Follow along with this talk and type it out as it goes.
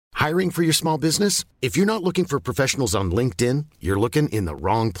Hiring for your small business? If you're not looking for professionals on LinkedIn, you're looking in the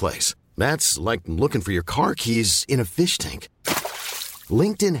wrong place. That's like looking for your car keys in a fish tank.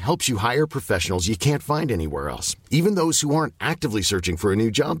 LinkedIn helps you hire professionals you can't find anywhere else, even those who aren't actively searching for a new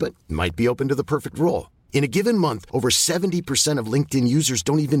job but might be open to the perfect role. In a given month, over 70% of LinkedIn users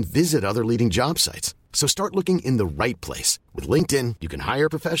don't even visit other leading job sites. So start looking in the right place. With LinkedIn, you can hire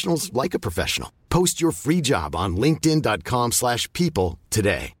professionals like a professional. Post your free job on linkedin.com/people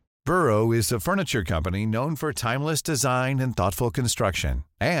today. Burrow is a furniture company known for timeless design and thoughtful construction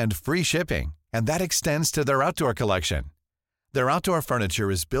and free shipping, and that extends to their outdoor collection. Their outdoor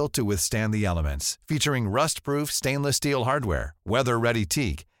furniture is built to withstand the elements, featuring rust-proof stainless steel hardware, weather-ready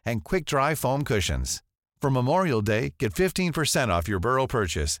teak, and quick-dry foam cushions. For Memorial Day, get 15% off your Burrow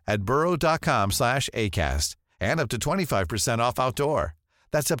purchase at burrow.com/ACAST and up to 25% off outdoor.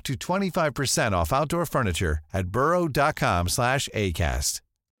 That's up to 25% off outdoor furniture at burrow.com/ACAST.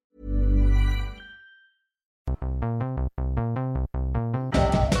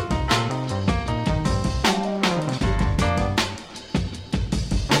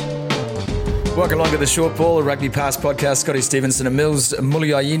 Welcome along to the Short Ball, a Rugby Pass podcast. Scotty Stevenson and Mills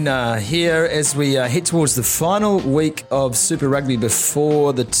Muliaina here as we head towards the final week of Super Rugby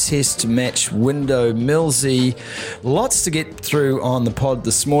before the Test match window. Millsy, lots to get through on the pod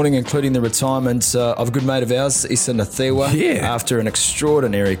this morning, including the retirement of a good mate of ours, Isa Naciwa, after an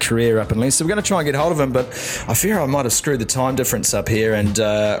extraordinary career up in Leinster. We're going to try and get hold of him, but I fear I might have screwed the time difference up here, and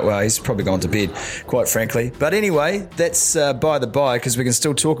well, he's probably gone to bed, quite frankly. But anyway, that's by the by, because we can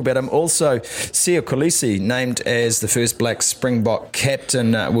still talk about him. Also, Sia Kolisi named as the first black Springbok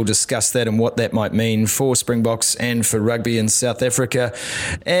captain. We'll discuss that and what that might mean for Springboks and for rugby in South Africa.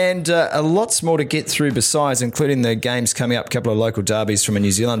 And lots more to get through besides, including the games coming up, a couple of local derbies from a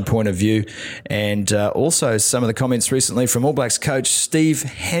New Zealand point of view, and also some of the comments recently from All Blacks coach Steve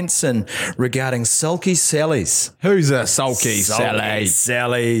Hansen regarding sulky Sallies. Who's a sulky Sally?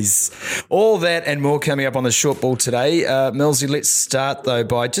 Sallies. All that and more coming up on the Short Ball today. Millsy, let's start though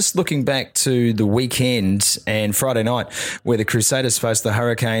by just looking back to the weekend and Friday night where the Crusaders faced the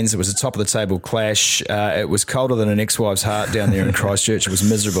Hurricanes. It was a top of the table clash. It was colder than an ex-wife's heart down there in Christchurch. It was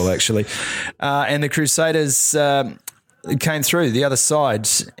miserable actually. And the Crusaders came through the other side,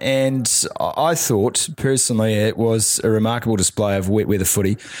 and I thought personally it was a remarkable display of wet weather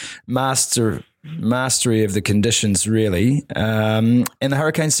footy. Mastery of the conditions, really. And the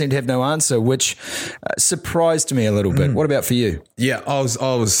Hurricanes seemed to have no answer, which surprised me a little bit. What about for you? Yeah, I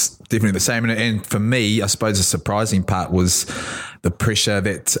was definitely the same. And for me, I suppose the surprising part was the pressure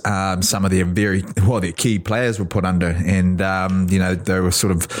that some of their their key players were put under. And, they were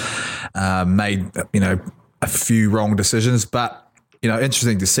sort of made, a few wrong decisions. But,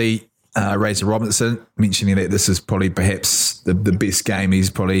 interesting to see Razor Robinson mentioning that this is probably perhaps the best game he's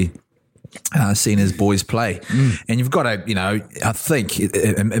probably seen his boys play. And you've got to, I think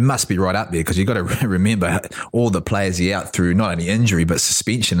it must be right up there, because you've got to remember all the players he out through, not only injury, but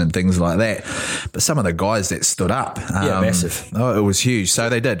suspension and things like that. But some of the guys that stood up. Massive. Oh, it was huge. So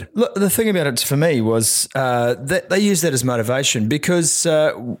they did. Look, the thing about it for me was that they used that as motivation, because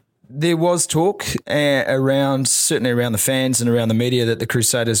there was talk certainly around the fans and around the media, that the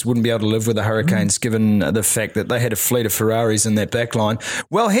Crusaders wouldn't be able to live with the Hurricanes given the fact that they had a fleet of Ferraris in that back line.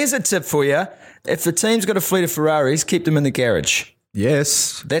 Well, here's a tip for you. If the team's got a fleet of Ferraris, keep them in the garage.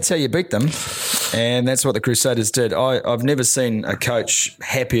 Yes. That's how you beat them, and that's what the Crusaders did. I've never seen a coach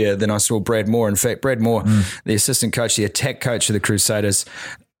happier than I saw Brad Moore. In fact, Brad Moore, the assistant coach, the attack coach of the Crusaders,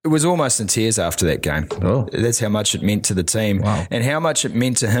 it was almost in tears after that game. Oh. That's how much it meant to the team, and how much it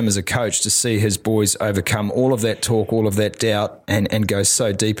meant to him as a coach to see his boys overcome all of that talk, all of that doubt, and go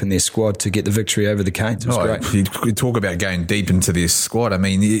so deep in their squad to get the victory over the Canes. It was great. You talk about going deep into their squad. I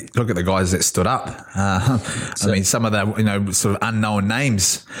mean, you look at the guys that stood up. Some of the sort of unknown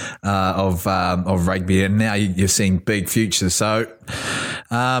names of rugby, and now you're seeing big futures. So.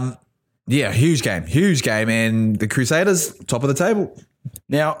 Huge game, and the Crusaders top of the table.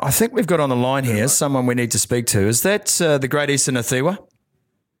 Now, I think we've got on the line here someone we need to speak to. Is that the great Isa Naciwa?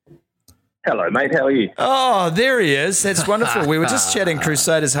 Hello, mate. How are you? Oh, there he is. That's wonderful. We were just chatting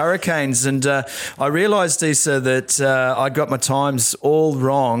Crusaders Hurricanes, and I realised, Isa, that I got my times all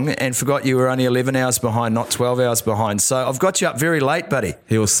wrong and forgot you were only 11 hours behind, not 12 hours behind. So I've got you up very late, buddy.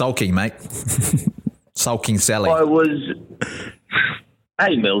 He was sulking, mate. Sulking Sally. I was...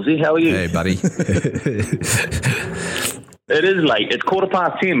 Hey, Millsy, how are you? Hey, buddy. It is late. It's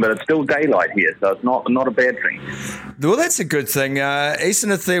 10:15, but it's still daylight here, so it's not a bad thing. Well, that's a good thing. Isa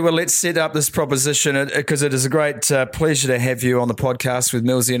Naciwa, let's set up this proposition because it is a great pleasure to have you on the podcast with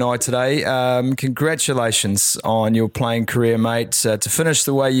Millsy and I today. Congratulations on your playing career, mate, to finish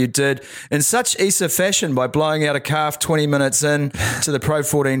the way you did in such Isa fashion by blowing out a calf 20 minutes in to the Pro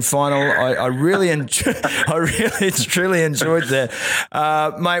 14 final. I really truly enjoyed that.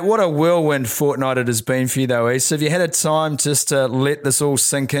 Mate, what a whirlwind fortnight it has been for you, though, Isa. Have you had a time just to let this all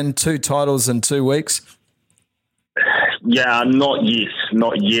sink in? 2 titles in 2 weeks? Yeah, not yet.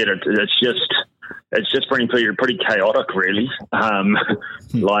 It's just pretty chaotic, really.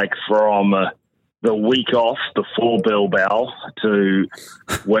 Like from the week off before Bilbao to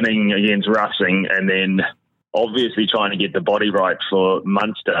winning against Racing, and then obviously trying to get the body right for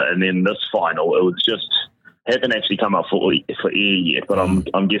Munster, and then this final. It was just haven't actually come up for air yet, but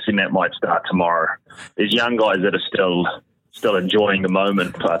I'm guessing that might start tomorrow. There's young guys that are still enjoying the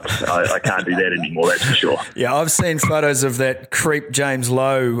moment, but I can't do that anymore, that's for sure. Yeah, I've seen photos of that creep James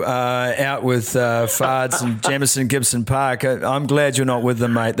Lowe out with Fards and Jamison Gibson Park. I'm glad you're not with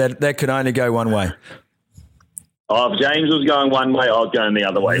them, mate. That could only go one way. Oh, if James was going one way, I was going the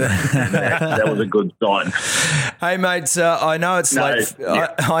other way. That was a good sign. Hey, mate, I know it's late.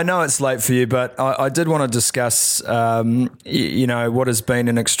 Yeah. I know it's late for you, but I did want to discuss, what has been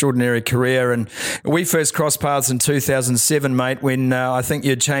an extraordinary career. And we first crossed paths in 2007, mate, when I think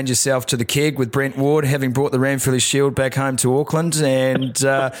you'd changed yourself to the keg with Brent Ward, having brought the Ranfurly Shield back home to Auckland. And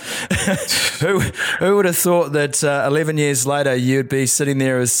who would have thought that 11 years later you'd be sitting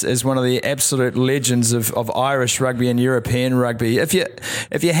there as one of the absolute legends of Irish rugby and European rugby. If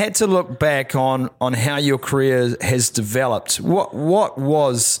you had to look back on how your career has developed, what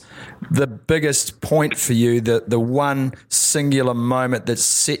was the biggest point for you, the one singular moment that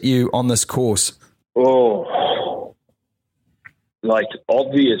set you on this course? Oh, like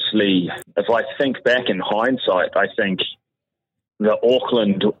obviously, if I think back in hindsight, I think the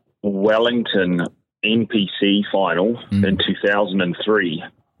Auckland-Wellington NPC final in 2003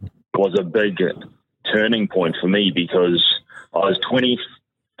 was a big turning point for me, because I was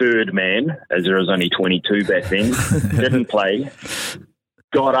 23rd man, as there was only 22 back then, didn't play,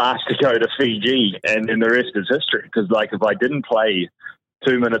 got asked to go to Fiji, and then the rest is history. Because if I didn't play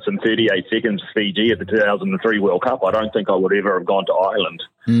 2 minutes and 38 seconds for Fiji at the 2003 World Cup, I don't think I would ever have gone to Ireland.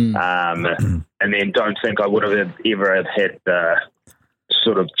 And then don't think I would have ever had the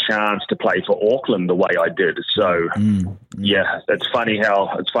sort of chance to play for Auckland the way I did. So yeah, it's funny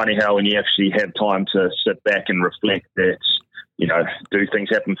how when you actually have time to sit back and reflect that, do things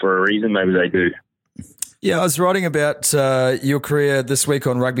happen for a reason? Maybe they do. Yeah, I was writing about your career this week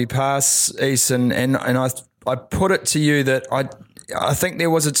on Rugby Pass, Eason, and I put it to you that I think there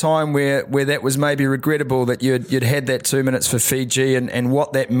was a time where that was maybe regrettable, that you'd had that 2 minutes for Fiji and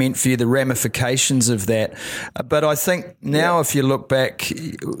what that meant for you, the ramifications of that. But I think now, if you look back,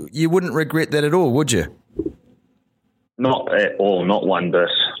 you wouldn't regret that at all, would you? Not at all, not one bit.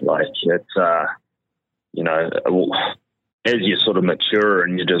 Like, it's, as you sort of mature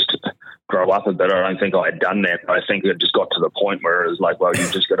and you just grow up a bit, I don't think I had done that. But I think it just got to the point where it was like, well,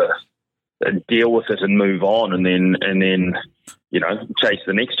 you've just got to deal with it and move on, and then chase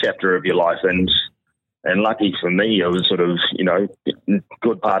the next chapter of your life. And lucky for me, it was sort of,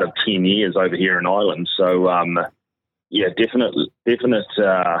 good part of 10 years over here in Ireland. So, definite,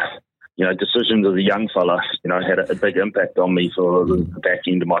 decisions as a young fella, had a big impact on me for the back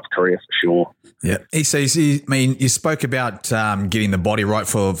end of my career, for sure. Yeah. You spoke about getting the body right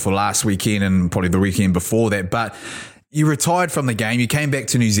for last weekend and probably the weekend before that, but you retired from the game. You came back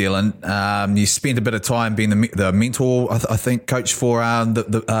to New Zealand. You spent a bit of time being the mentor, I think, coach for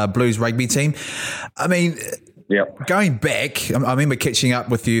the Blues rugby team. I mean, yep. Going back, I remember catching up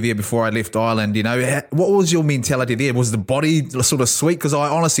with you there before I left Ireland. What was your mentality there? Was the body sort of sweet? Because I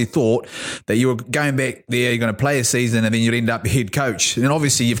honestly thought that you were going back there, you're going to play a season, and then you'd end up head coach. And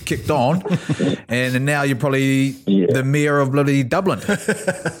obviously you've kicked on, and now you're probably the mayor of bloody Dublin.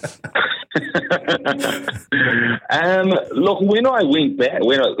 Look, when I went back,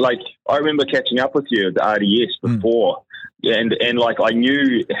 I remember catching up with you at the RDS before, and I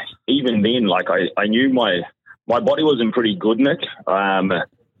knew even then, I knew my body was in pretty good nick. I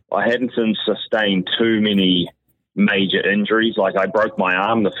hadn't sustained too many major injuries. I broke my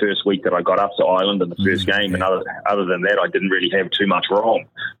arm the first week that I got up to Ireland in the first game, and other than that, I didn't really have too much wrong.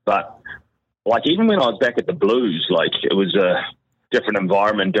 But even when I was back at the Blues, it was a different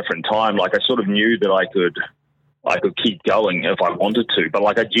environment, different time. I sort of knew that I could keep going if I wanted to, but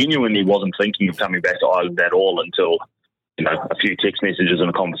I genuinely wasn't thinking of coming back to Ireland at all until a few text messages and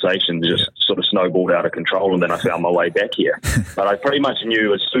a conversation just sort of snowballed out of control, and then I found my way back here. But I pretty much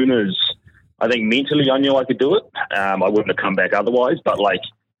knew as soon as I think mentally I knew I could do it. I wouldn't have come back otherwise, but like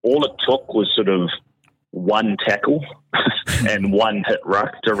all it took was sort of one tackle and one hit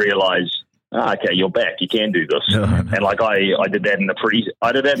ruck to realise, okay, you're back. You can do this. And like I did that in the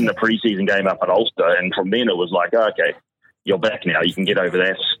preseason game up at Ulster, and from then it was like, okay, you're back now. You can get over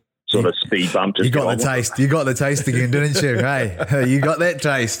that sort of speed bump. You got the taste. You got the taste again, didn't you? Hey, you got that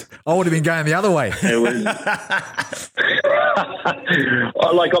taste. I would have been going the other way. It was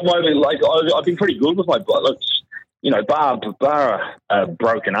I've been pretty good with my bullets. You know, bar a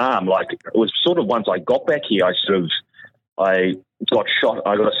broken arm. Like it was sort of once I got back here, I got shot.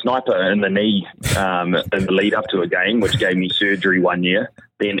 I got a sniper in the knee in the lead up to a game, which gave me surgery 1 year.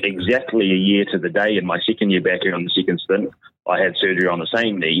 Then exactly a year to the day in my second year back here on the second stint, I had surgery on the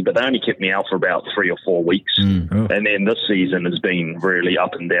same knee, but they only kept me out for about 3 or 4 weeks. And then this season has been really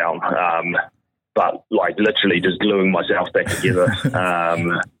up and down. But like literally just gluing myself back together.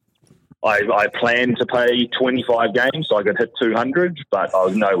 I planned to play 25 games so I could hit 200, but I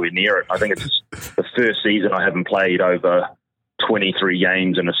was nowhere near it. I think it's the first season I haven't played over 23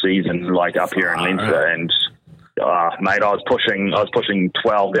 games in a season, like up here in Leinster. And mate, I was pushing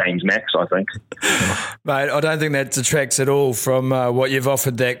 12 games max, I think. Mate, I don't think that detracts at all from what you've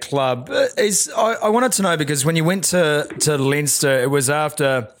offered that club. I wanted to know, because when you went to Leinster, it was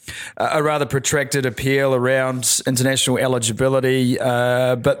after a rather protracted appeal around international eligibility,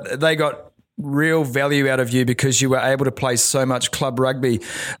 but they got real value out of you because you were able to play so much club rugby.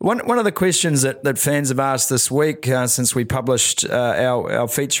 One of the questions that fans have asked this week since we published our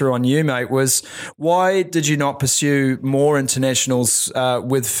feature on you, mate, was why did you not pursue more internationals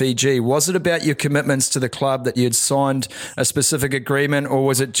with Fiji? Was it about your commitments to the club that you had signed a specific agreement, or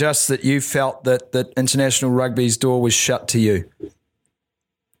was it just that you felt that international rugby's door was shut to you?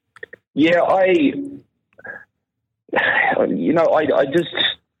 Yeah, I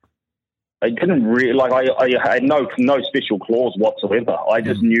didn't really I had no special clause whatsoever. I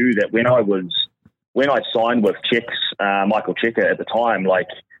just knew that when I signed with Michael Cheika at the time, like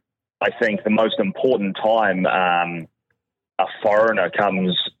I think the most important time a foreigner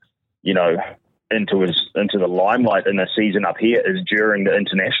comes, you know, into the limelight in a season up here is during the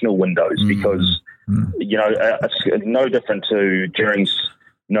international windows, because you know it's no different to during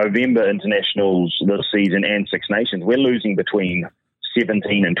November internationals this season and Six Nations. We're losing between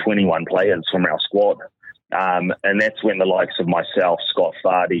 17 and 21 players from our squad. And that's when the likes of myself, Scott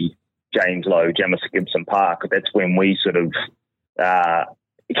Fardy, James Lowe, Jamison Gibson Park, that's when we sort of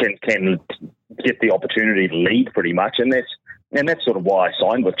can get the opportunity to lead pretty much. And that's sort of why I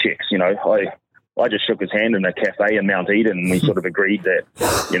signed with Chicks. You know, I just shook his hand in a cafe in Mount Eden, and we sort of agreed that,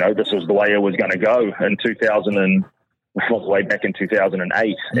 you know, this was the way it was going to go in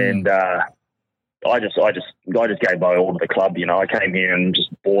 2008. And I just gave my all to the club. You know, I came here and just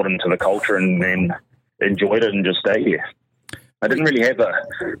bought into the culture and then enjoyed it and just stayed here. I didn't really have a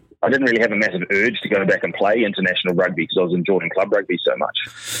massive urge to go back and play international rugby because I was enjoying club rugby so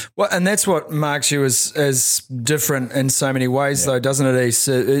much. Well, and that's what marks you as different in so many ways, though, doesn't it, East?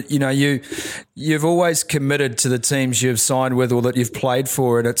 You know, you've always committed to the teams you've signed with or that you've played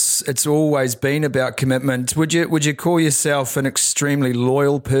for, and it's always been about commitment. Would you call yourself an extremely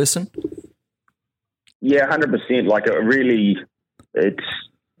loyal person? Yeah, 100%. Like it'll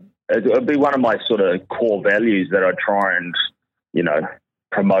be one of my sort of core values that I try and, you know,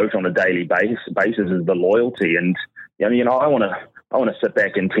 promote on a daily basis is the loyalty. And you know, I want to sit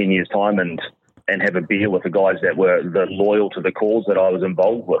back in 10 years' time and have a beer with the guys that were loyal to the cause that I was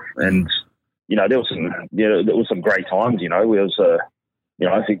involved with. And you know, there was some great times. You know,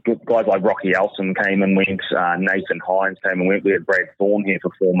 I think guys like Rocky Elson came and went. Nathan Hines came and went. We had Brad Thorne here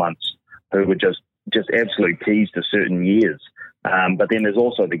for 4 months, who were just absolute keys to certain years. But then there's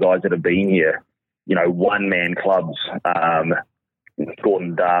also the guys that have been here, you know, one-man clubs,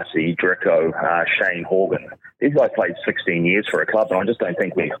 Gordon Darcy, Dricko, Shane Horgan. These guys played 16 years for a club, and I just don't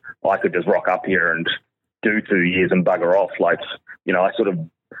think I could just rock up here and do 2 years and bugger off. Like, you know, I sort of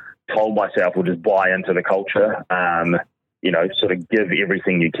told myself, we'll just buy into the culture, you know, sort of give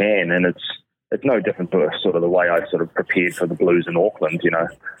everything you can, and it's no different to sort of the way I sort of prepared for the Blues in Auckland. You know,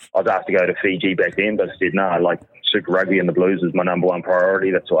 I was asked to go to Fiji back then, but I said, no, like Super Rugby and the Blues is my number one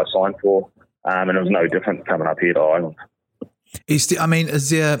priority. That's what I signed for. And it was no different coming up here to Ireland. I mean, is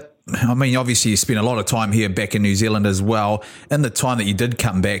there I mean, obviously you spent a lot of time here back in New Zealand as well. In the time that you did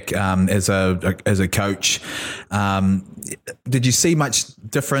come back as a coach, did you see much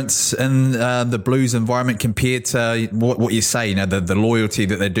difference in the Blues environment compared to what you say? You know, the loyalty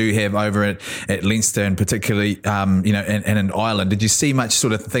that they do have over at Leinster, and particularly and in Ireland. Did you see much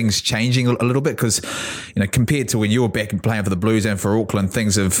sort of things changing a little bit? Because compared to when you were back and playing for the Blues and for Auckland,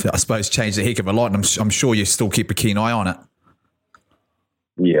 things have, I suppose, changed a heck of a lot. And I'm sure you still keep a keen eye on it.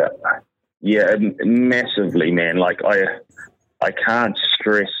 Yeah, massively, man. Like I can't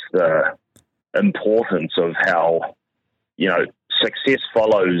stress the importance of how, success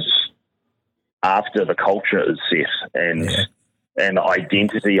follows after the culture is set and the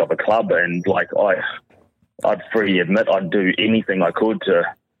identity of a club. And like I'd freely admit I'd do anything I could to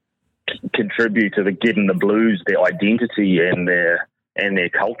contribute to getting the Blues their identity and their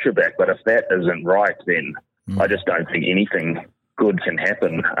culture back. But if that isn't right, then I just don't think anything good can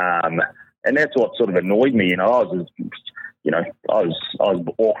happen. And that's what sort of annoyed me. I was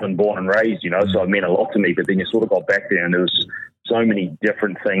Auckland born and raised, so it meant a lot to me. But then you sort of got back there and there was so many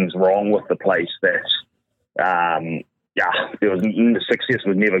different things wrong with the place that, the success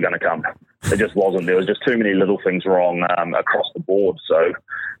was never going to come. It just wasn't. There was just too many little things wrong across the board. So,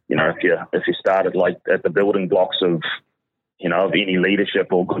 if you started like at the building blocks of any leadership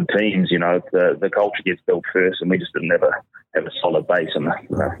or good teams, the culture gets built first, and we just didn't ever have a solid base, and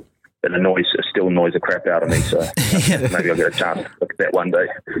it still annoys the crap out of me. So maybe I'll get a chance to look at that one day.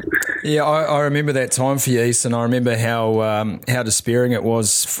 Yeah, I remember that time for you, East, and I remember how despairing it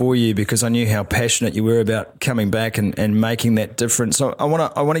was for you, because I knew how passionate you were about coming back and making that difference. So I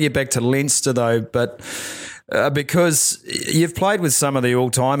want to get back to Leinster though, but because you've played with some of the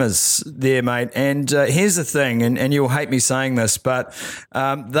all-timers there, mate, and here's the thing, and you'll hate me saying this, but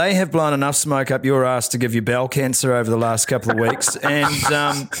they have blown enough smoke up your ass to give you bowel cancer over the last couple of weeks, and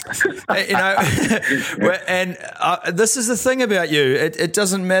this is the thing about you. It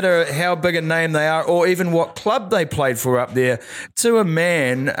doesn't matter how big a name they are or even what club they played for up there. To a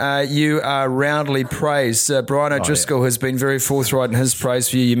man, you are roundly praised. Brian O'Driscoll has been very forthright in his praise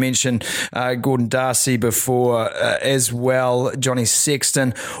for you. You mentioned Gordon Darcy before, as well, Johnny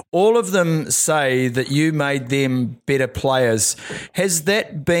Sexton. All of them say that you made them better players. Has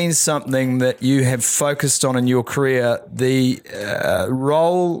that been something that you have focused on in your career, the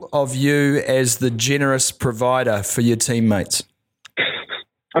role of you as the generous provider for your teammates?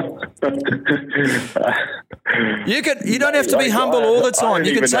 You don't have to be humble all the time.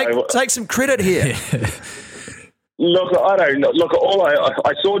 You can take some credit here. Look, I don't know. Look,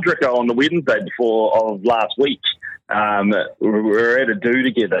 I saw Dricko on the Wednesday before of last week. We were at a do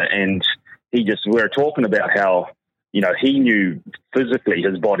together, and we were talking about how, he knew physically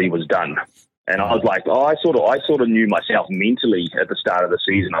his body was done. And I was like, I sort of knew myself mentally at the start of the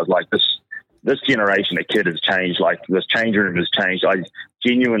season. I was like, this generation of kid has changed. Like, this change room has changed. I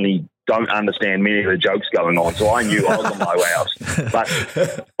genuinely don't understand many of the jokes going on, so I knew I was on my way out. But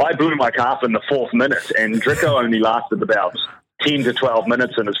I blew my calf in the 4th minute, and Dricko only lasted about 10 to 12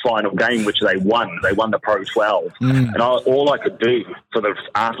 minutes in his final game, which they won. They won the Pro 12. And all I could do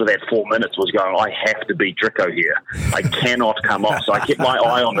after that 4 minutes was going, I have to beat Dricko here. I cannot come off. So I kept my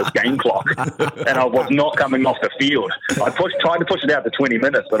eye on this game clock, and I was not coming off the field. I tried to push it out to 20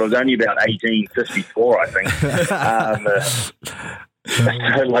 minutes, but it was only about 18:54, I think.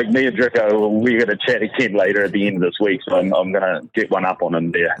 Like me and Dricko, we're going to chat again later at the end of this week, so I'm going to get one up on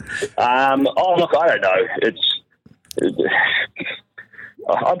him there. Look, I don't know.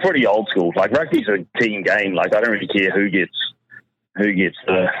 I'm pretty old school. Like, rugby's a team game. Like, I don't really care who gets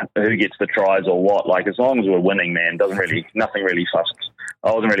the tries or what. Like, as long as we're winning, man, nothing really fussed.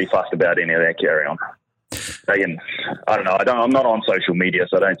 I wasn't really fussed about any of that carry on. I don't know. I'm not on social media,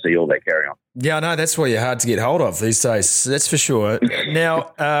 so I don't see all that carry on. Yeah, no, that's why you're hard to get hold of these days. That's for sure.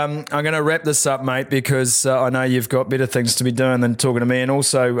 Now, I'm going to wrap this up, mate, because I know you've got better things to be doing than talking to me. And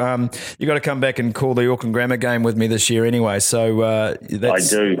also, you got to come back and call the Auckland Grammar game with me this year anyway. So I do.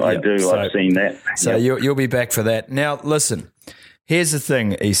 So, I've seen that. So you'll be back for that. Now, listen, here's the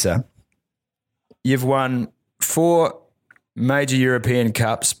thing, Issa. You've won 4 major European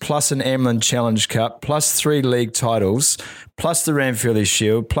Cups, plus an Amlin Challenge Cup, plus 3 league titles, plus the Ranfurly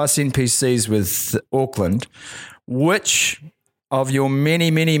Shield, plus NPCs with Auckland. Which of your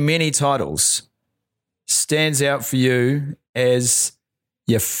many, many, many titles stands out for you as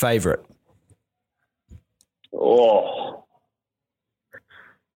your favourite? Oh,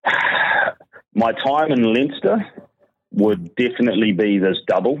 my time in Leinster would definitely be this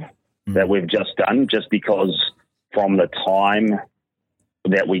double that we've just done, just because from the time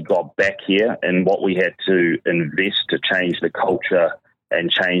that we got back here and what we had to invest to change the culture and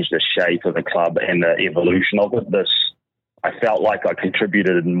change the shape of the club and the evolution of it. I felt like I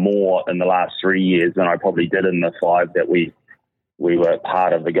contributed more in the last 3 years than I probably did in the 5 that we were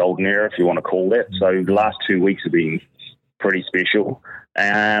part of the golden era, if you want to call that. So the last 2 weeks have been pretty special.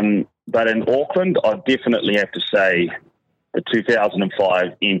 But in Auckland, I definitely have to say the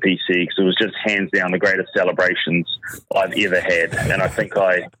 2005 NPC, because it was just hands down the greatest celebrations I've ever had. And I think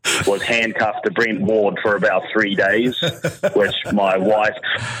I was handcuffed to Brent Ward for about 3 days, which my wife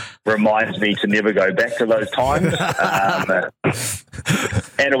reminds me to never go back to those times.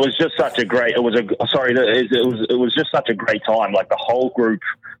 And it was just such a great, it was just such a great time. Like the whole group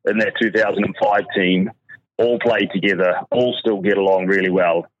in that 2005 team all played together, all still get along really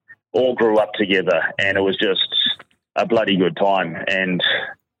well, all grew up together, and it was just a bloody good time. And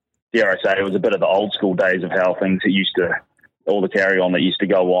dare I say, it was a bit of the old school days of how things all the carry on that used to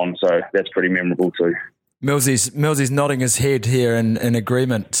go on. So that's pretty memorable too. Millsy's nodding his head here in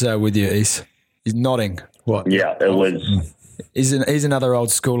agreement with you, East. He's nodding. What? Yeah, it was. He's another old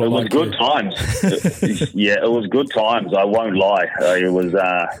schooler. It was like good times. Yeah, it was good times. I won't lie. It was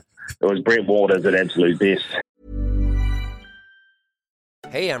Brent Ward as an absolute best.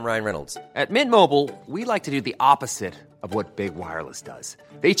 Hey, I'm Ryan Reynolds. At Mint Mobile, we like to do the opposite of what Big Wireless does.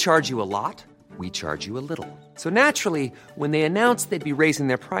 They charge you a lot, we charge you a little. So naturally, when they announced they'd be raising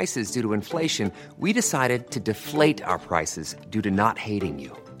their prices due to inflation, we decided to deflate our prices due to not hating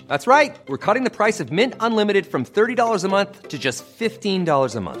you. That's right. We're cutting the price of Mint Unlimited from $30 a month to just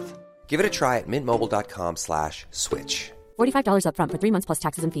 $15 a month. Give it a try at mintmobile.com/switch. $45 up front for 3 months plus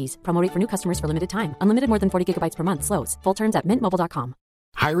taxes and fees. Promo rate for new customers for limited time. Unlimited more than 40 gigabytes per month slows. Full terms at mintmobile.com.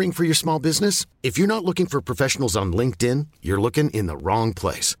 Hiring for your small business? If you're not looking for professionals on LinkedIn, you're looking in the wrong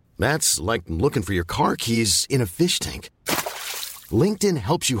place. That's like looking for your car keys in a fish tank. LinkedIn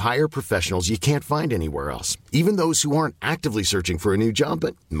helps you hire professionals you can't find anywhere else, even those who aren't actively searching for a new job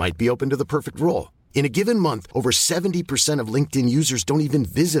but might be open to the perfect role. In a given month, over 70% of LinkedIn users don't even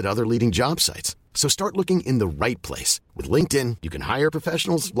visit other leading job sites. So start looking in the right place. With LinkedIn, you can hire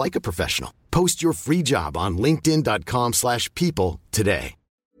professionals like a professional. Post your free job on linkedin.com/people today.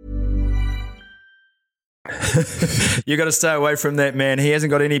 You got to stay away from that, man. He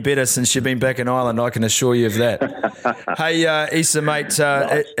hasn't got any better since you've been back in Ireland, I can assure you of that. Hey, Issa, mate,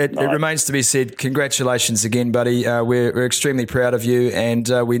 it remains to be said, congratulations again, buddy. We're extremely proud of you, and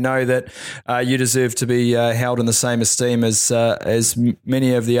we know that you deserve to be held in the same esteem as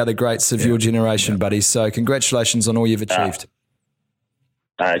many of the other greats of your generation, buddy. So congratulations on all you've achieved.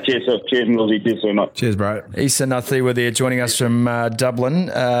 Cheers, Millsy. Cheers so much. Cheers, bro. Issa Naciwa there joining us from Dublin.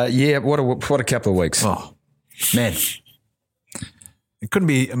 What a couple of weeks. Oh, man. It couldn't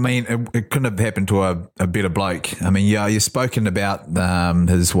be, I mean, it couldn't have happened to a better bloke. I mean, yeah, you've spoken about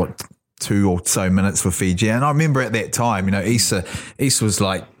his, 2 or so minutes for Fiji. And I remember at that time, Issa was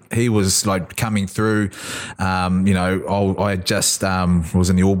like, he was like coming through, I just was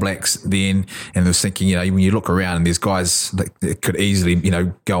in the All Blacks then, and I was thinking, when you look around and there's guys that could easily,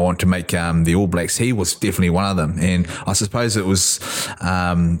 go on to make the All Blacks, he was definitely one of them. And I suppose it was,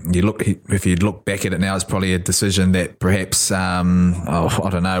 if you look back at it now, it's probably a decision that perhaps, I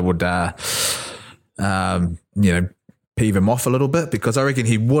don't know, would, peeve him off a little bit, because I reckon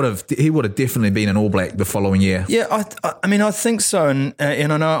he would have definitely been an All Black the following year. Yeah, I mean, I think so, and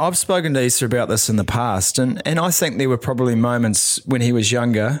I know I've spoken to Issa about this in the past, and I think there were probably moments when he was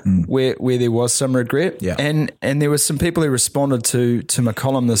younger where there was some regret, and there were some people who responded to my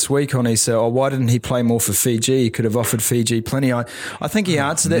column this week on Issa, why didn't he play more for Fiji? He could have offered Fiji plenty. I think he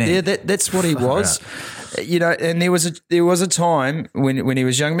answered that there. That's what he was. And there was a time when he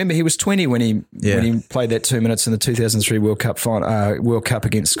was young. Remember, he was 20 when he played that 2 minutes in the 2003 World Cup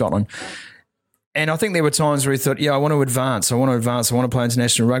against Scotland. And I think there were times where he thought, I want to advance. I want to play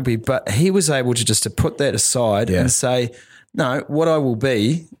international rugby. But he was able to put that aside and say, no, what I will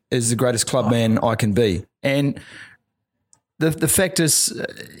be is the greatest club man I can be. And the fact is,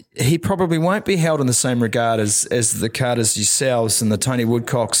 he probably won't be held in the same regard as the Carters yourselves and the Tony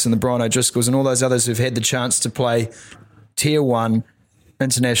Woodcocks and the Brian O'Driscolls and all those others who've had the chance to play Tier 1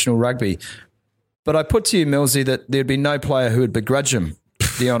 international rugby. But I put to you, Millsy, that there'd be no player who would begrudge him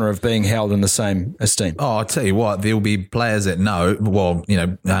the honour of being held in the same esteem. Oh, I'll tell you what, there'll be players that know,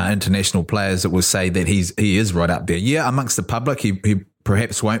 international players that will say that he is right up there. Yeah, amongst the public, he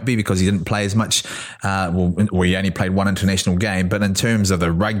perhaps won't be because he didn't play as much. He only played one international game. But in terms of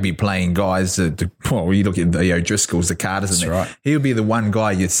the rugby playing guys, you look at the O'Driscolls, the Carters, and right. He'll be the one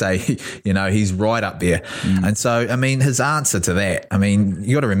guy you'd say, he's right up there. And so, I mean, his answer to that, I mean,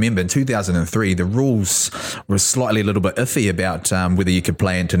 you got to remember in 2003, the rules were slightly a little bit iffy about whether you could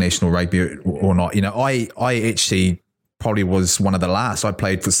play international rugby or not. I actually probably was one of the last. I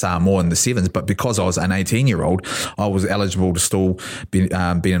played for Samoa in the sevens, but because I was an 18-year-old, I was eligible to still be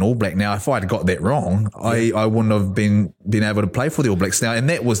an All Black. Now, if I'd got that wrong, I wouldn't have been able to play for the All Blacks now. And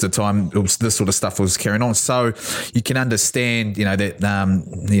that was the time this sort of stuff was carrying on. So you can understand,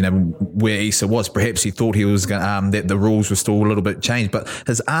 that where Issa was. Perhaps he thought he was going that the rules were still a little bit changed, but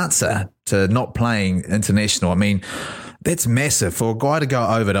his answer to not playing international, I mean, that's massive for a guy to go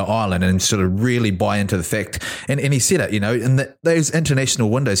over to Ireland and sort of really buy into the fact. And he said it, in those international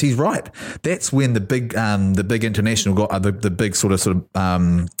windows, he's right. That's when the big international guy, the big sort of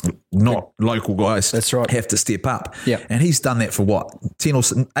not local guys, that's right, have to step up. Yeah, and he's done that for what 10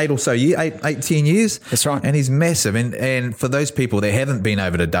 years. That's right, and he's massive. And for those people that haven't been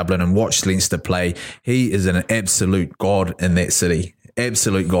over to Dublin and watched Leinster play, he is an absolute god in that city.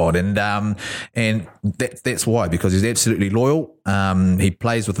 Absolute god, and that's why, because he's absolutely loyal. He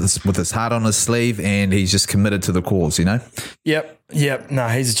plays with his heart on his sleeve, and he's just committed to the cause. Yep. No,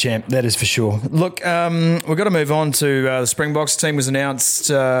 he's a champ. That is for sure. Look, we've got to move on to the Springboks team was announced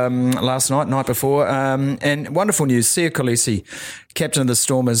night before, and wonderful news. Sia Kolisi, captain of the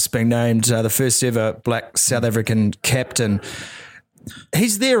Stormers, being named the first ever Black South African captain.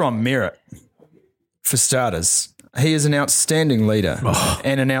 He's there on merit, for starters. He is an outstanding leader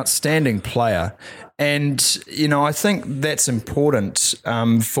and an outstanding player. And, I think that's important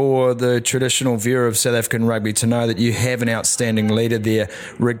for the traditional viewer of South African rugby to know that you have an outstanding leader there,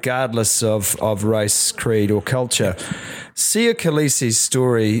 regardless of race, creed or culture. Sia Kolisi's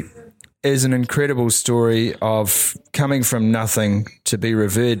story is an incredible story of coming from nothing to be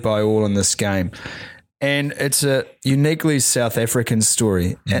revered by all in this game. And it's a uniquely South African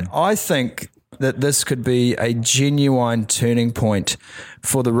story. And I think that this could be a genuine turning point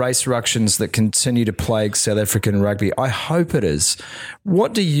for the race ructions that continue to plague South African rugby. I hope it is.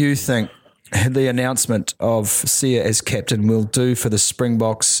 What do you think the announcement of Sia as captain will do for the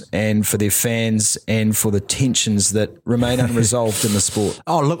Springboks and for their fans and for the tensions that remain unresolved in the sport?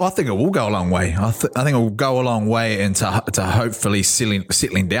 Oh, look, I think it will go a long way. I think it will go a long way into hopefully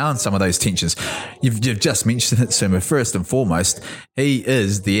settling down some of those tensions. You've just mentioned it, Suma. First and foremost, he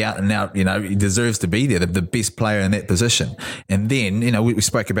is the out and out, he deserves to be there, the best player in that position. And then, we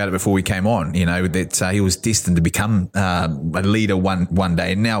spoke about it before we came on, that he was destined to become a leader one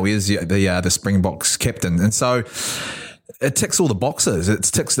day. And now he is the Springboks captain. And so it ticks all the boxes. It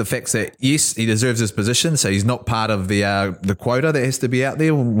ticks the facts that, yes, he deserves his position, so he's not part of the quota that has to be out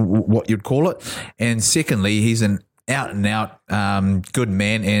there, what you'd call it. And secondly, he's an out-and-out good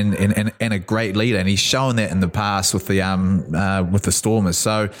man and a great leader, and he's shown that in the past with the Stormers.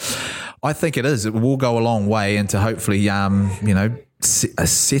 So I think it will go a long way into hopefully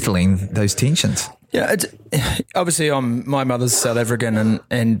settling those tensions. Yeah, obviously my mother's South African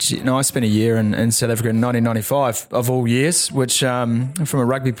and I spent a year in South Africa in 1995 of all years, which from a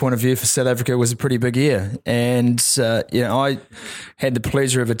rugby point of view for South Africa was a pretty big year. And, I had the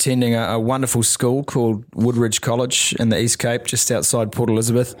pleasure of attending a wonderful school called Woodridge College in the East Cape, just outside Port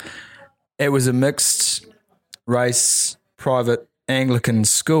Elizabeth. It was a mixed race, private Anglican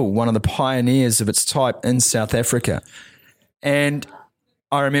school, one of the pioneers of its type in South Africa. And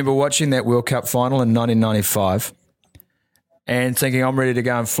I remember watching that World Cup final in 1995 and thinking, I'm ready to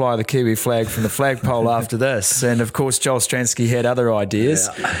go and fly the Kiwi flag from the flagpole after this. And, of course, Joel Stransky had other ideas.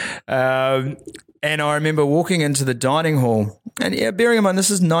 Yeah. And I remember walking into the dining hall. And, bearing in mind, this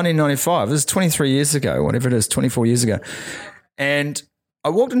is 1995. This is 23 years ago, whatever it is, 24 years ago. And I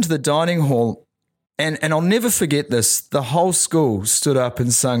walked into the dining hall, and I'll never forget this. The whole school stood up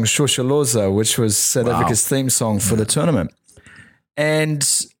and sung Shosholoza, which was South Africa's theme song for the tournament. And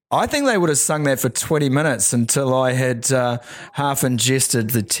I think they would have sung that for 20 minutes until I had half ingested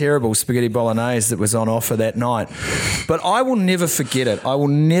the terrible spaghetti bolognese that was on offer that night. But I will never forget it. I will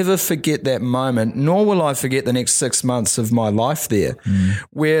never forget that moment, nor will I forget the next 6 months of my life there,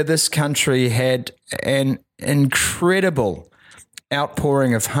 where this country had an incredible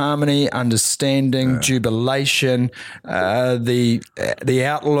outpouring of harmony, understanding, jubilation, the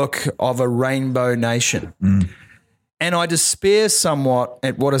outlook of a rainbow nation. And I despair somewhat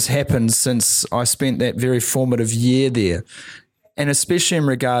at what has happened since I spent that very formative year there, and especially in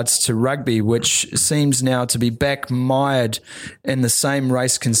regards to rugby, which seems now to be back mired in the same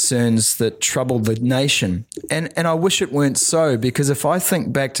race concerns that troubled the nation. And I wish it weren't so, because if I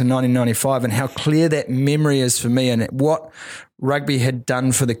think back to 1995 and how clear that memory is for me and what rugby had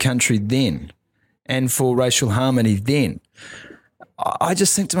done for the country then and for racial harmony then, I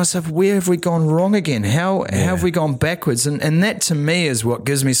just think to myself, where have we gone wrong again? How have we gone backwards? And that to me is what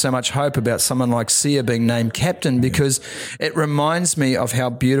gives me so much hope about someone like Sia being named captain, because it reminds me of how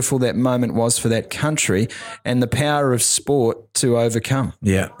beautiful that moment was for that country and the power of sport to overcome.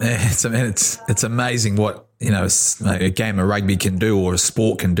 Yeah, it's amazing what a game of rugby can do, or a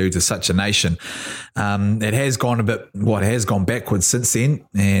sport can do to such a nation. It has gone gone backwards since then,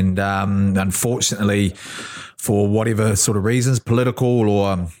 and unfortunately, for whatever sort of reasons, political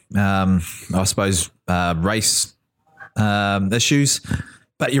or I suppose race issues.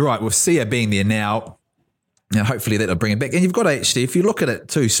 But you're right, with Sia being there now, hopefully that'll bring it back. And you've got to actually, if you look at it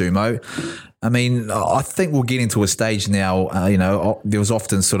too, Sumo, I mean, I think we'll get into a stage now, there was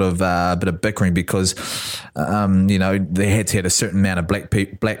often sort of a bit of bickering because, they had to have a certain amount of black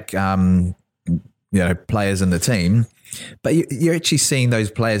players in the team. But you're actually seeing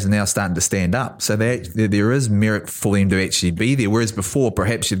those players now starting to stand up. So there is merit for them to actually be there. Whereas before,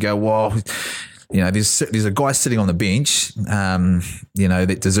 perhaps you'd go, well, there's a guy sitting on the bench,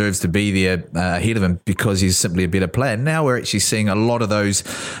 that deserves to be there ahead of him because he's simply a better player. Now we're actually seeing a lot of those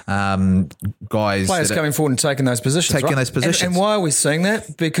players coming forward and taking those positions. And why are we seeing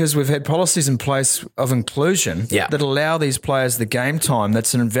that? Because we've had policies in place of inclusion that allow these players the game time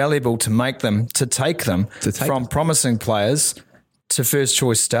that's invaluable to take them from promising players to first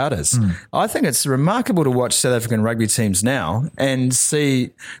choice starters. I think it's remarkable to watch South African rugby teams now and see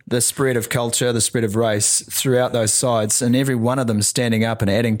the spread of culture, the spread of race throughout those sides, and every one of them standing up and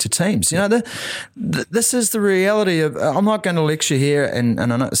adding to teams. This is the reality of. I'm not going to lecture here, and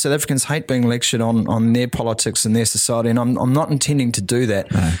I know South Africans hate being lectured on their politics and their society, and I'm not intending to do that.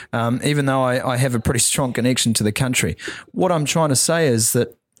 No. Even though I have a pretty strong connection to the country, what I'm trying to say is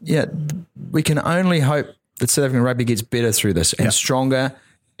that we can only hope that South African rugby gets better through this and stronger.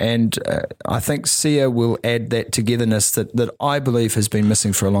 And I think Sia will add that togetherness that I believe has been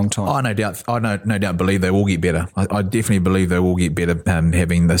missing for a long time. I no doubt believe they will get better. I definitely believe they will get better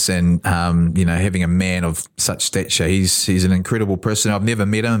having this, and having a man of such stature. He's an incredible person. I've never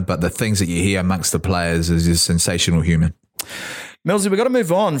met him, but the things that you hear amongst the players is just sensational human. Millsy, we've got to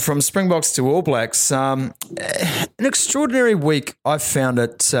move on from Springboks to All Blacks. An extraordinary week, I've found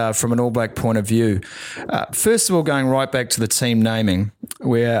it from an All Black point of view. First of all, going right back to the team naming,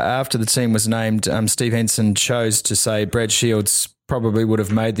 where after the team was named, Steve Hansen chose to say Brad Shields probably would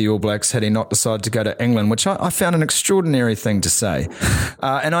have made the All Blacks had he not decided to go to England, which I found an extraordinary thing to say.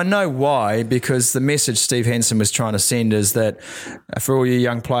 And I know why, because the message Steve Hansen was trying to send is that for all you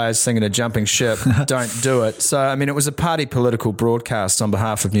young players thinking of jumping ship, don't do it. So, I mean, it was a party political broadcast on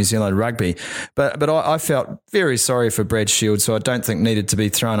behalf of New Zealand rugby. But I felt very sorry for Brad Shields, who I don't think needed to be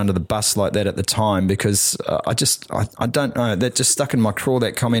thrown under the bus like that at the time, because I don't know, that just stuck in my craw,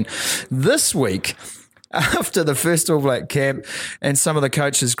 that comment. This week, after the first All Black camp and some of the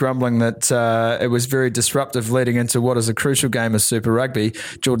coaches grumbling that it was very disruptive leading into what is a crucial game of Super Rugby,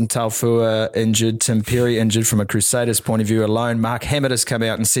 Jordan Taufua injured, Tim Perry injured from a Crusaders point of view alone. Mark Hammett has come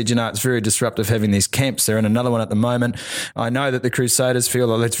out and said, it's very disruptive having these camps. They're in another one at the moment. I know that the Crusaders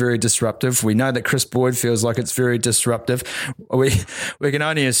feel that it's very disruptive. We know that Chris Boyd feels like it's very disruptive. We can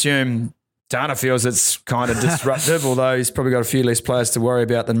only assume Dana feels it's kind of disruptive, although he's probably got a few less players to worry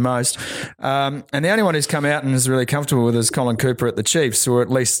about than most. And the only one who's come out and is really comfortable with is Colin Cooper at the Chiefs, or at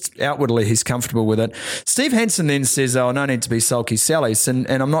least outwardly he's comfortable with it. Steve Hansen then says, no need to be sulky Sallies. And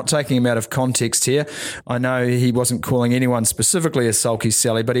I'm not taking him out of context here. I know he wasn't calling anyone specifically a sulky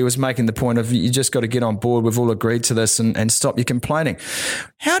Sally, but he was making the point of you just got to get on board. We've all agreed to this and stop your complaining.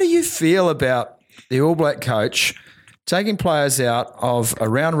 How do you feel about the All Black coach taking players out of a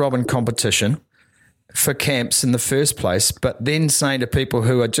round-robin competition for camps in the first place, but then saying to people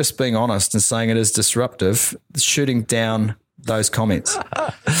who are just being honest and saying it is disruptive, shooting down those comments? Look,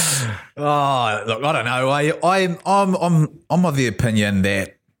 I don't know. I'm of the opinion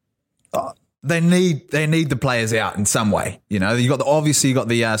that they need the players out in some way. You got the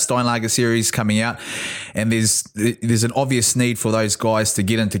Steinlager series coming out, and there's an obvious need for those guys to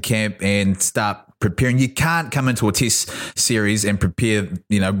get into camp and start preparing. You can't come into a test series and prepare,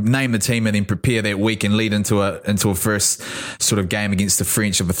 name the team and then prepare that week and lead into a first sort of game against the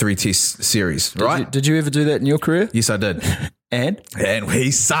French of a 3-test series, right? Did you ever do that in your career? Yes, I did. And we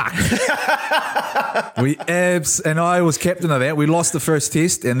sucked. And I was captain of that. We lost the first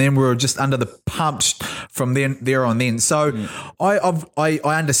test, and then we were just under the pumps from there on then. So I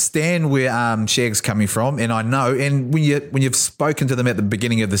understand where Shag's coming from, and I know. And when you've spoken to them at the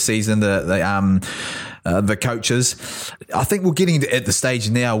beginning of the season, the coaches, I think we're getting at the stage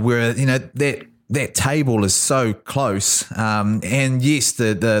now where that that table is so close. And yes,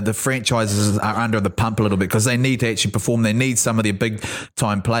 the franchises are under the pump a little bit because they need to actually perform. They need some of their big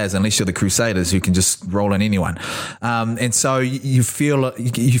time players, unless you're the Crusaders who can just roll in anyone. And so you feel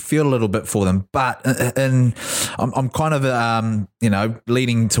a little bit for them. But I'm kind of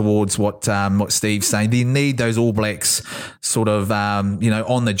leaning towards what Steve's saying. You need those All Blacks sort of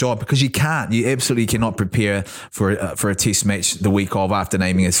on the job, because you absolutely cannot prepare for a test match the week of after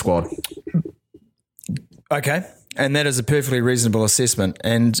naming a squad. Okay. And that is a perfectly reasonable assessment.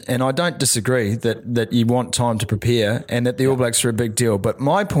 And I don't disagree that you want time to prepare and that the All Blacks are a big deal. But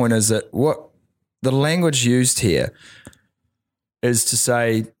my point is that what the language used here is to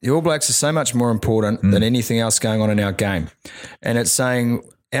say the All Blacks are so much more important than anything else going on in our game. And it's saying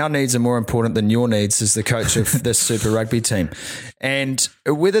our needs are more important than your needs as the coach of this Super Rugby team. And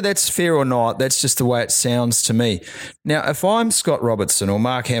whether that's fair or not, that's just the way it sounds to me. Now, if I'm Scott Robertson or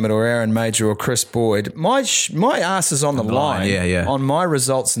Mark Hammett or Aaron Major or Chris Boyd, my ass is on the line on my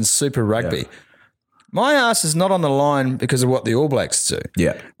results in Super Rugby. Yeah. My ass is not on the line because of what the All Blacks do.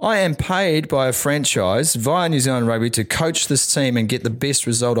 Yeah. I am paid by a franchise via New Zealand Rugby to coach this team and get the best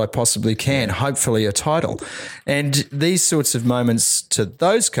result I possibly can, hopefully a title. And these sorts of moments to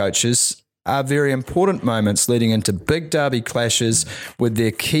those coaches are very important moments leading into big derby clashes with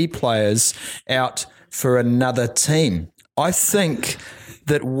their key players out for another team. I think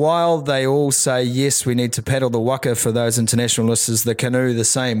that while they all say, yes, we need to paddle the waka for those international listeners, the canoe the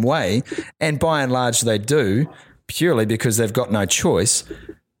same way, and by and large they do, purely because they've got no choice,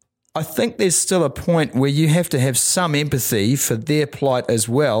 I think there's still a point where you have to have some empathy for their plight as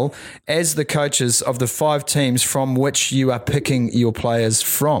well as the coaches of the 5 teams from which you are picking your players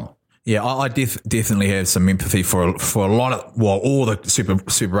from. Yeah, I definitely have some empathy for a lot of, all the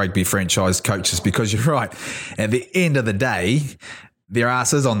Super Rugby franchise coaches, because you're right. At the end of the day, their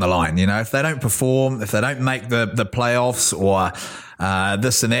ass is on the line. If they don't perform, if they don't make the playoffs or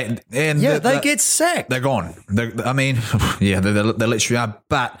this and that, and they get sacked. They're gone. They literally are.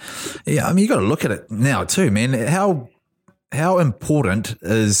 But you got to look at it now too, man. How important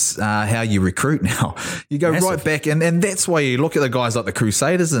is how you recruit now? You go Massive. right back, and that's why you look at the guys like the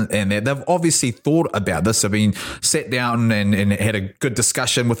Crusaders and they've obviously thought about this. They've been sat down and had a good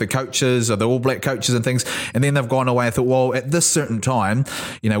discussion with the coaches or the All Black coaches and things, and then they've gone away and thought, well, at this certain time,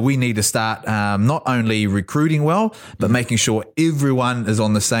 we need to start not only recruiting well, but making sure everyone is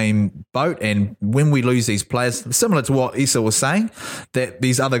on the same boat. And when we lose these players, similar to what Issa was saying, that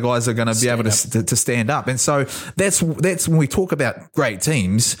these other guys are going to be able to stand up. And so that's when we talk about great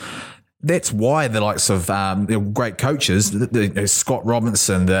teams. That's why the likes of great coaches, the Scott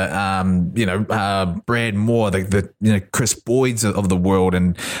Robinson, the Brad Moore, the Chris Boyds of the world,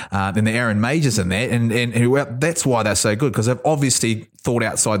 and the Aaron Majors in that, and that's why they're so good, because they've obviously thought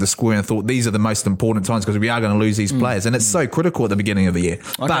outside the square and thought these are the most important times because we are going to lose these players, and it's so critical at the beginning of the year.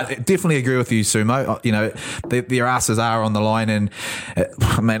 Okay. But I definitely agree with you, Sumo. Their asses are on the line, and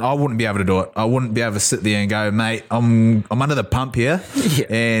I wouldn't be able to do it. I wouldn't be able to sit there and go, mate, I'm under the pump here,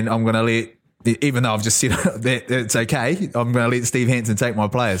 and I'm going to even though I've just said that it's okay, I'm going to let Steve Hansen take my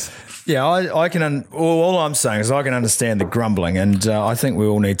players. Yeah, I can. All I'm saying is I can understand the grumbling, and I think we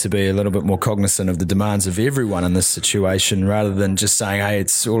all need to be a little bit more cognizant of the demands of everyone in this situation, rather than just saying, "Hey,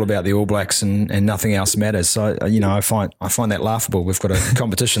 it's all about the All Blacks and nothing else matters." So, I find that laughable. We've got a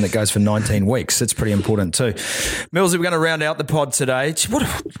competition that goes for 19 weeks. It's pretty important too. Mills, we're going to round out the pod today.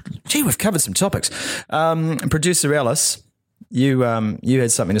 We've covered some topics. Producer Alice, you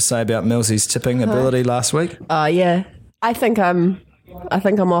had something to say about Millsy's tipping ability last week. Yeah, I think I'm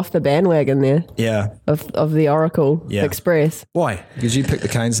off the bandwagon there. Yeah, of the Oracle Express. Why? Because you picked the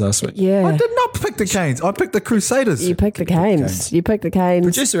Canes last week. Yeah, I did not pick the Canes. I picked the Crusaders. You picked the Canes. You picked the Canes.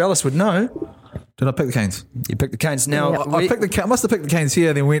 Producer Alice would know. Did I pick the Canes? You picked the Canes. Now I must have picked the Canes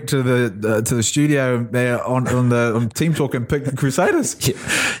here. Then went to the studio there on Team Talk and picked the Crusaders.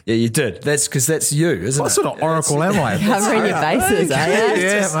 Yeah, you did. That's because that's you, isn't it? What sort of Oracle am I? Covering your bases, are you?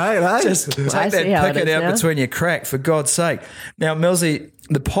 Yeah, mate. Just take that picket out between your crack, for God's sake. Now, Millsy,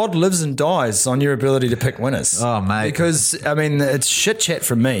 the pod lives and dies on your ability to pick winners. Oh, mate. Because, it's shit chat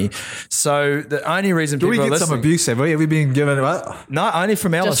from me. So the only reason people are listening... Do we get some abuse, have we? Have we been given... No, only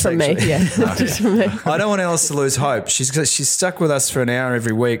from Alice, just from actually. me, yeah. Just from me. I don't want Alice to lose hope. She's stuck with us for an hour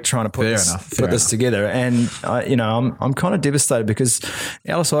every week trying to put this together. And, I'm kind of devastated because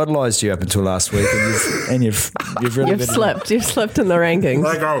Alice idolised you up until last week, and you've really You've slipped in the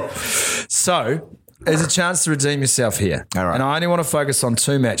rankings. So... There's a chance to redeem yourself here. All right. And I only want to focus on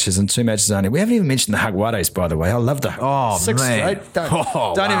 2 matches and 2 matches only. We haven't even mentioned the Hagwades, by the way. I love the 6 man. straight.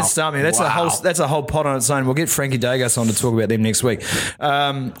 Don't even start me. That's a whole pot on its own. We'll get Frankie Dagos on to talk about them next week.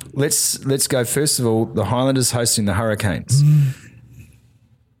 Let's go first of all. The Highlanders hosting the Hurricanes.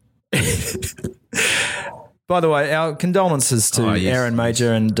 By the way, our condolences to Aaron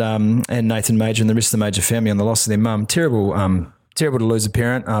Major and Nathan Major and the rest of the Major family on the loss of their mum. Terrible to lose a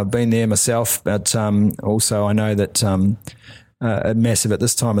parent. I've been there myself, but also I know that massive at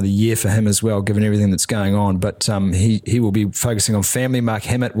this time of the year for him as well, given everything that's going on. But he will be focusing on family. Mark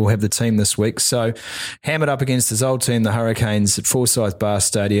Hammett will have the team this week. So Hammett up against his old team, the Hurricanes, at Forsyth Bar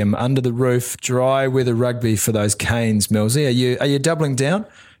Stadium, under the roof, dry weather rugby for those Canes, Millsy. Are you doubling down?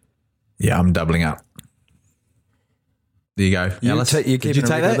 Yeah, I'm doubling up. There you go. Alice, Did you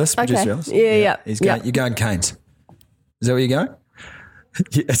take that? List, Okay. Alice? Yeah. You're going Canes. Is that where you're going?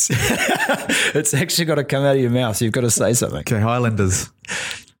 Yes. It's actually got to come out of your mouth, so you've got to say something. Okay, Highlanders.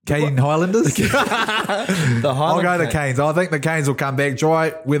 Cane Highlanders? The I'll go the Canes. I think the Canes will come back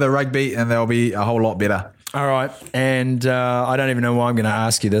dry with a rugby and they'll be a whole lot better. All right. And I don't even know why I'm going to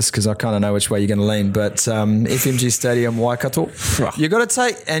ask you this because I kind of know which way you're going to lean. But FMG Stadium, Waikato. You've got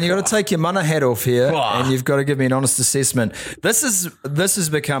to take your mana hat off here and you've got to give me an honest assessment. This has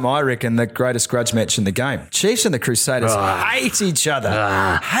become, I reckon, the greatest grudge match in the game. Chiefs and the Crusaders hate each other.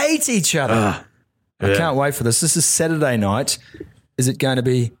 I can't wait for this. This is Saturday night. Is it going to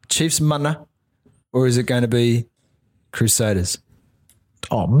be Chiefs mana or is it going to be Crusaders?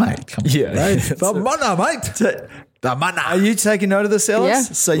 Oh, mate. Come on, Yeah. mate. The mana, mate. The mana. Are you taking note of this, Alice? Yeah.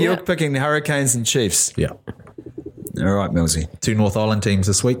 So you're picking the Hurricanes and Chiefs. Yeah. All right, Millsy. 2 North Island teams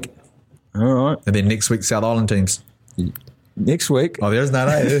this week. All right. And then next week, South Island teams. Next week. Oh, there's none,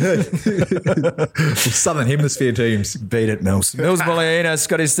 Southern Hemisphere teams. Beat it, Mills. Mills Muliaina,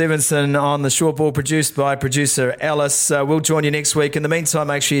 Scotty Stevenson on the short ball, produced by producer Alice. We'll join you next week. In the meantime,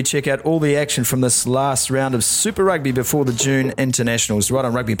 make sure you check out all the action from this last round of Super Rugby before the June internationals right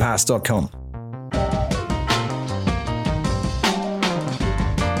on rugbypass.com.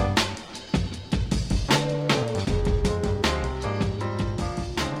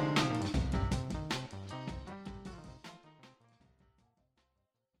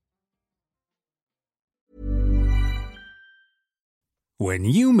 When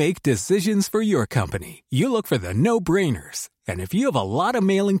you make decisions for your company, you look for the no-brainers. And if you have a lot of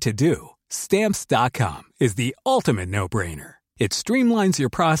mailing to do, Stamps.com is the ultimate no-brainer. It streamlines your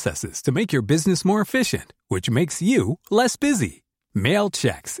processes to make your business more efficient, which makes you less busy. Mail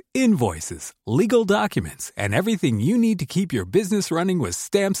checks, invoices, legal documents, and everything you need to keep your business running with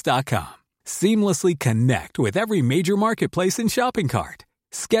Stamps.com. Seamlessly connect with every major marketplace and shopping cart.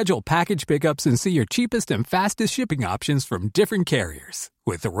 Schedule package pickups and see your cheapest and fastest shipping options from different carriers.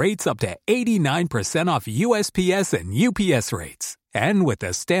 With rates up to 89% off USPS and UPS rates. And with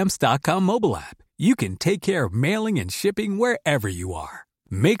the Stamps.com mobile app, you can take care of mailing and shipping wherever you are.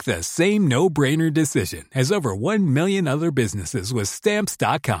 Make the same no-brainer decision as over 1 million other businesses with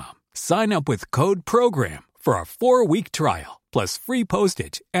Stamps.com. Sign up with code PROGRAM for a 4-week trial, plus free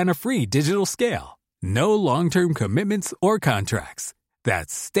postage and a free digital scale. No long-term commitments or contracts.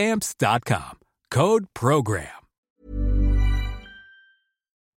 That's Stamps.com. Code PROGRAM.